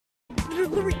Oh,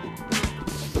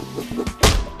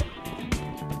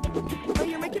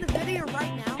 you're making a video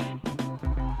right now?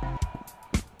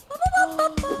 I'm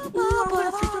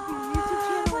gonna search up your YouTube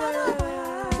channel.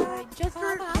 Wait. Just a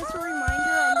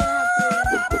reminder, I'm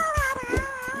gonna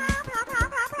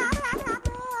have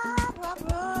to...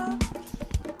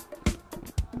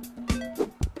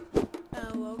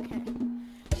 Oh, okay.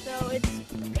 So it's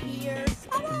Pierce,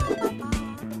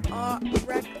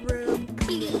 Rec Room,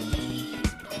 please.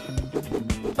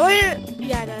 Oh, yeah,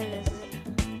 that is it.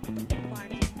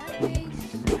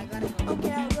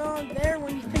 Okay, I'll go on there.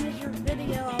 When you finish your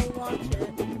video, I'll watch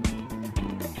it.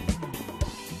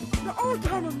 The old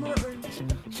time of murders.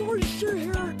 Sorry to sit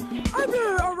here. I've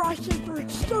been arrested for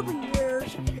 7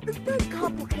 years. It's been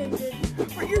complicated.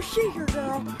 But you see here,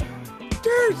 girl,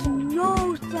 there's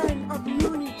no sign of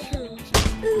Looney Tunes.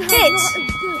 It has not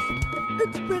existed.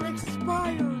 It's been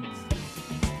expired.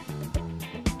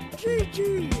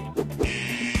 GG.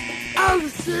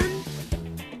 Allison.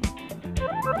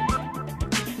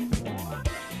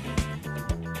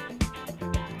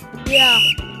 Yeah.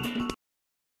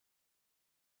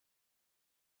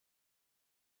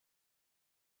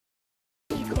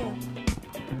 Cool.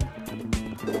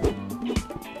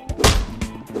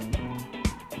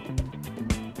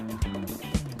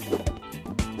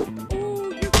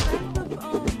 Oh, you're friends with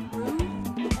Ruth?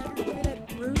 Ever say that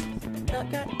Ruth? That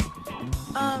guy?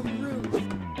 Ruth.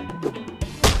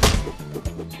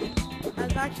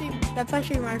 That's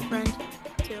actually my friend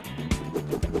too.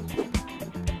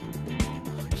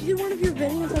 She's in one of your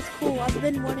videos. That's cool. I've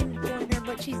been wanting to join her,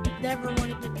 but she's never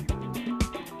wanted to.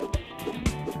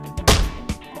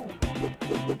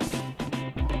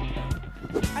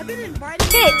 I've been inviting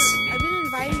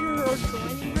her or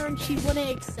joining her, and she wouldn't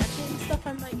accept it and stuff.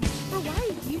 I'm like, bro, why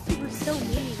are YouTubers so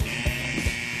mean?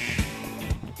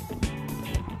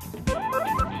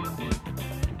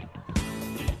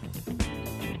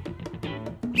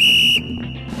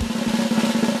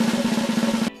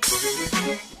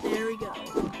 There we go.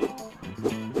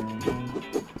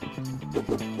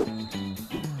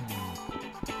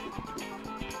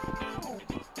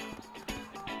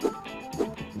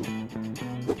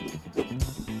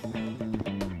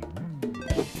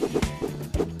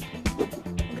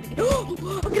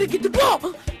 I'm gonna get the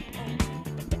ball!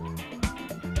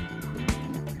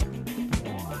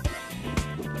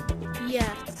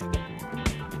 Yes.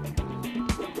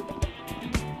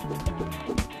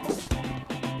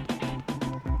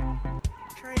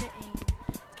 Try to aim.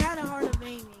 Kinda hard of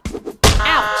aiming.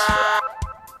 Ouch!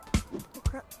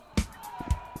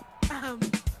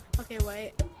 Okay,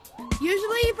 wait.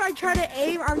 Usually if I try to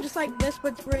aim, I'm just like this,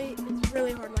 but it's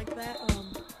really hard like that. Oh!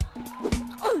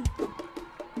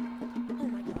 Oh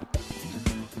my god.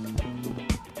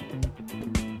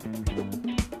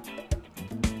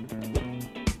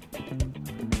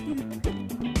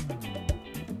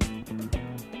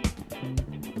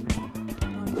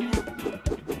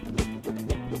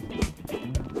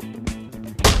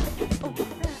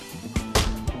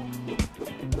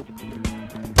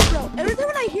 Bro, every time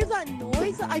when I hear that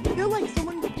noise, I feel like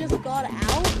someone just got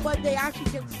out, but they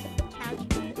actually just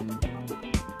catched it.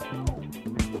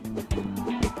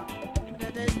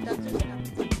 That just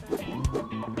happens like that.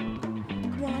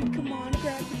 Come on,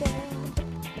 grab the ball.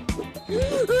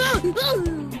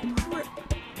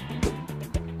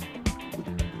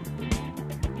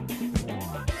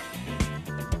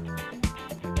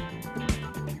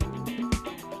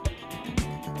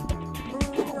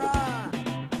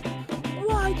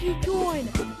 Why'd you join?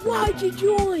 Why'd you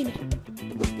join?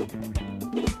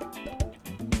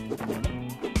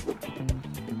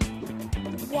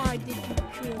 Why did you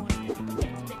join?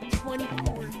 It's been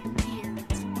 24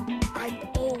 years. I'm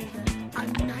old.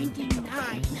 I'm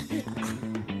 99.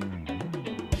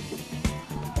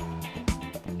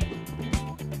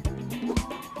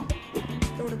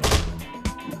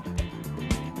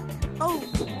 Oh.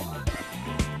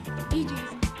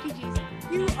 GG's.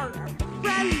 You are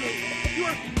friendly. You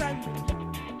are friendly.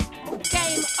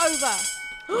 Game over.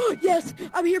 Yes,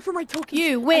 I'm here for my token.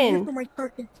 You I'm win. here for my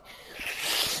token.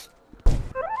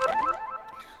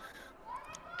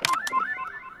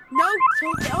 No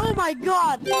token. Oh my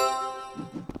god.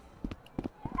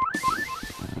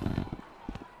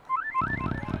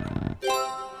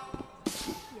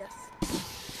 Yes.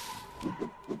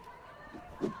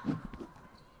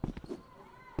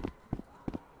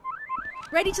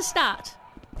 Ready to start.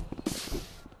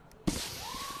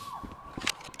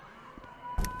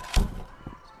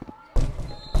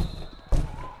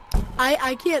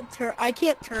 I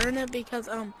can't turn it because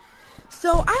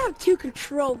so I have 2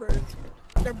 controllers.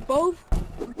 They're both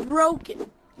broken.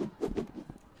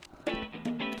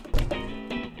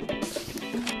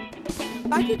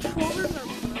 my controllers are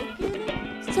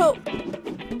broken. So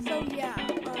yeah.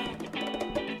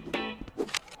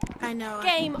 I know.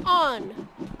 Game on.